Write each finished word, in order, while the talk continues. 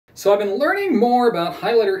So I've been learning more about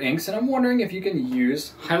highlighter inks, and I'm wondering if you can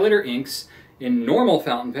use highlighter inks in normal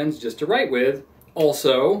fountain pens just to write with.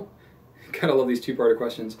 Also, gotta love these two-parter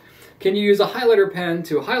questions. Can you use a highlighter pen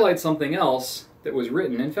to highlight something else that was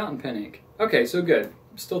written in fountain pen ink? Okay, so good.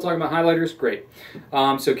 Still talking about highlighters? Great.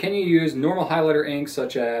 So can you use normal highlighter inks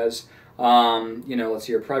such as, you know, let's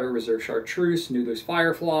see here, Private Reserve Chartreuse, Noodler's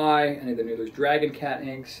Firefly, any of the Noodler's Dragon Cat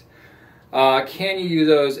inks? Can you use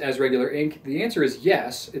those as regular ink? The answer is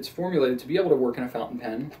yes. It's formulated to be able to work in a fountain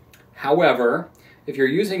pen. However, if you're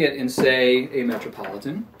using it in, say, a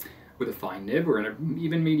Metropolitan with a fine nib or an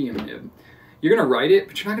even medium nib, you're going to write it,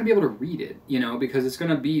 but you're not going to be able to read it, you know, because it's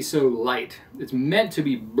going to be so light. It's meant to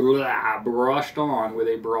be brushed on with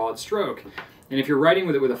a broad stroke. And if you're writing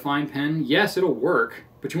with it with a fine pen, yes, it'll work,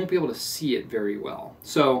 but you won't be able to see it very well.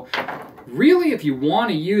 So really, if you want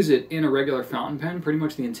to use it in a regular fountain pen, pretty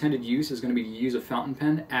much the intended use is going to be to use a fountain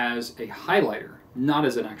pen as a highlighter, not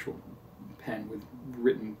as an actual pen with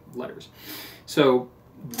written letters. So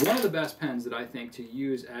one of the best pens that I think to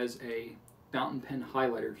use as a fountain pen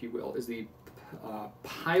highlighter, if you will, is the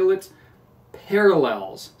Pilot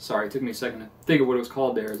Parallels. Sorry, it took me a second to think of what it was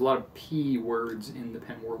called there. There's a lot of P words in the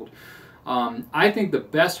pen world. I think the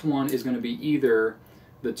best one is going to be either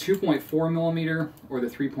the 2.4 millimeter or the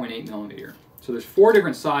 3.8 millimeter. So there's 4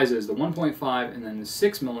 different sizes. The 1.5 and then the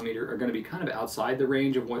 6 millimeter are going to be kind of outside the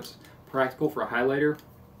range of what's practical for a highlighter.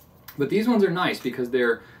 But these ones are nice because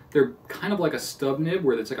they're kind of like a stub nib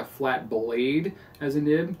where it's like a flat blade as a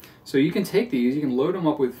nib. So you can take these, you can load them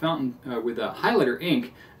up with a highlighter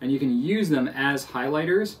ink, and you can use them as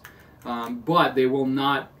highlighters, but they will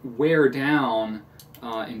not wear down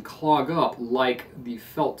and clog up like the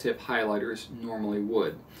felt tip highlighters normally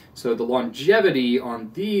would. So the longevity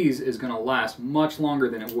on these is going to last much longer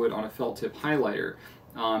than it would on a felt tip highlighter.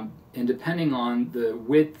 And depending on the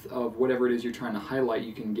width of whatever it is you're trying to highlight,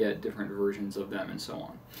 you can get different versions of them and so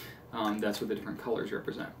on. That's what the different colors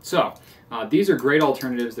represent. So these are great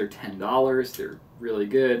alternatives. They're $10. They're really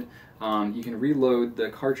good. You can reload the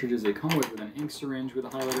cartridges they come with an ink syringe with a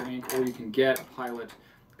highlighter ink, or you can get a Pilot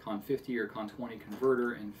Con 50 or Con 20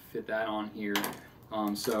 converter and fit that on here.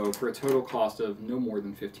 So for a total cost of no more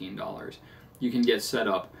than $15, you can get set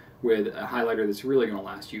up with a highlighter that's really going to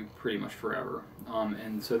last you pretty much forever.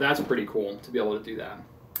 And so that's pretty cool to be able to do that.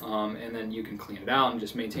 And then you can clean it out and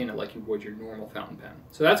just maintain it like you would your normal fountain pen.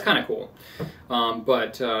 So that's kind of cool.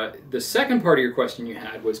 But the second part of your question you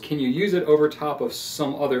had was, can you use it over top of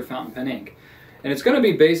some other fountain pen ink? And it's going to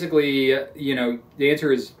be basically, you know, the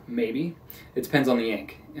answer is maybe. It depends on the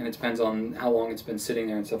ink, and it depends on how long it's been sitting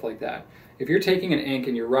there and stuff like that. If you're taking an ink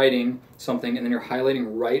and you're writing something and then you're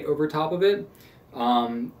highlighting right over top of it,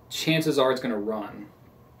 chances are it's going to run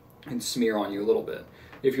and smear on you a little bit.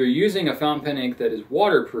 If you're using a fountain pen ink that is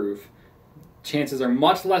waterproof, chances are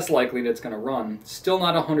much less likely that it's going to run. Still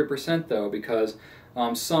not 100% though, because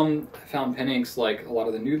some fountain pen inks, like a lot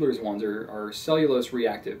of the Noodler's ones, are cellulose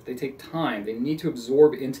reactive. They take time. They need to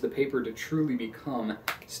absorb into the paper to truly become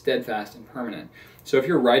steadfast and permanent. So if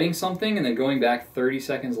you're writing something and then going back 30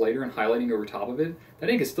 seconds later and highlighting over top of it,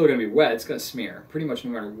 that ink is still going to be wet. It's going to smear, pretty much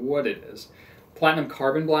no matter what it is. Platinum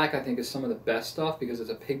Carbon Black, I think, is some of the best stuff because it's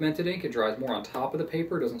a pigmented ink. It dries more on top of the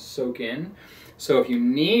paper. It doesn't soak in. So if you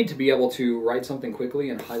need to be able to write something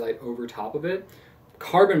quickly and highlight over top of it,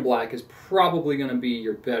 Carbon Black is probably going to be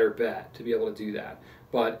your better bet to be able to do that.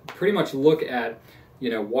 But pretty much look at, you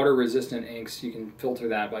know, water-resistant inks. You can filter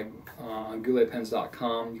that by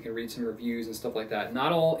gouletpens.com. You can read some reviews and stuff like that.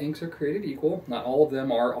 Not all inks are created equal. Not all of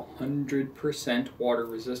them are 100%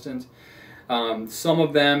 water-resistant. Some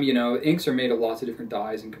of them, you know, inks are made of lots of different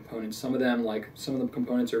dyes and components. Some of them, like some of the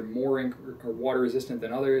components are more ink or water resistant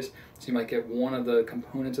than others. So you might get one of the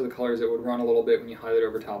components of the colors that would run a little bit when you highlight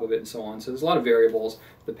over top of it and so on. So there's a lot of variables.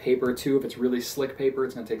 The paper too, if it's really slick paper,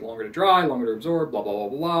 it's going to take longer to dry, longer to absorb, blah, blah,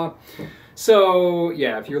 blah, blah. So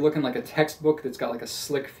yeah, if you're looking like a textbook that's got like a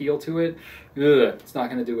slick feel to it, it's not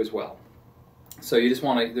going to do as well. So you just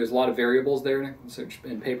want to, there's a lot of variables there,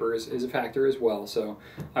 and paper is a factor as well. So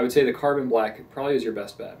I would say the Carbon Black probably is your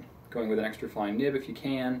best bet. Going with an extra fine nib if you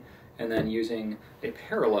can, and then using a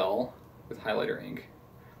parallel with highlighter ink.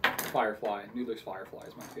 Firefly, Noodler's Firefly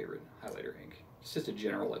is my favorite highlighter ink. It's just a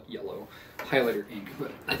general like yellow highlighter ink, but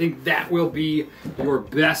I think that will be your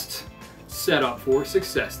best setup for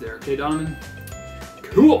success there. Okay, Donovan?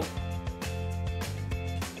 Cool!